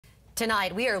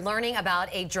Tonight, we are learning about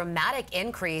a dramatic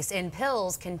increase in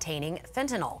pills containing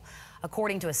fentanyl.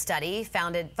 According to a study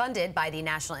funded by the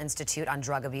National Institute on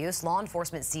Drug Abuse, law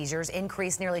enforcement seizures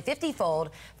increased nearly 50-fold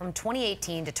from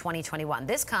 2018 to 2021.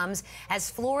 This comes as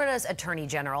Florida's Attorney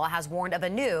General has warned of a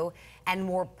new and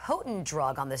more potent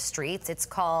drug on the streets. It's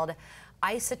called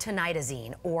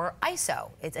isotretinoin, or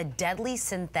ISO. It's a deadly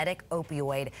synthetic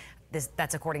opioid.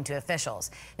 That's according to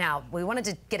officials. Now, we wanted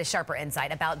to get a sharper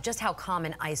insight about just how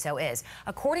common ISO is.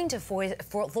 According to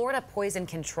Florida Poison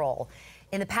Control,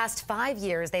 in the past 5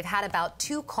 years, they've had about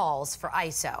 2 calls for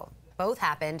ISO. Both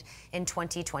happened in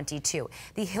 2022.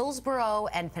 The Hillsborough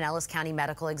and Pinellas County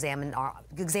Medical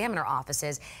Examiner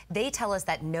offices, they tell us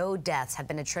that no deaths have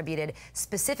been attributed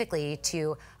specifically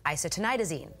to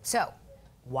isotretinoin. So,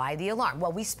 why the alarm?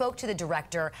 Well, we spoke to the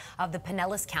director of the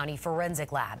Pinellas County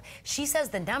Forensic Lab. She says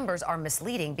the numbers are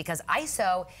misleading because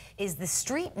ISO is the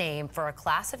street name for a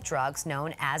class of drugs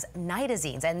known as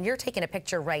nitazines. And you're taking a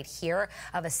picture right here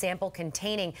of a sample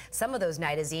containing some of those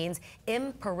nitazines,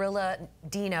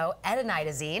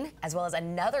 imperilladinoetonitazine, as well as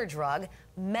another drug,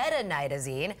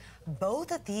 metanitazine.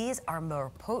 Both of these are more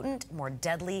potent, more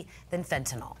deadly than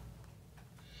fentanyl.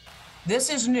 This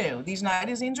is new. These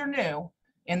nitazines are new,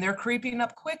 and they're creeping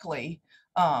up quickly,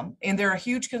 and they're a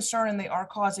huge concern, and they are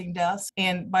causing deaths.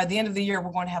 And by the end of the year,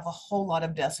 we're going to have a whole lot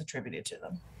of deaths attributed to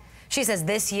them. She says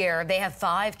this year they have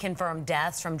 5 confirmed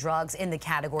deaths from drugs in the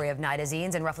category of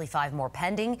nitazines and roughly 5 more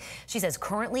pending. She says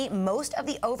currently most of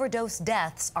the overdose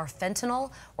deaths are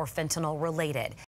fentanyl or fentanyl related.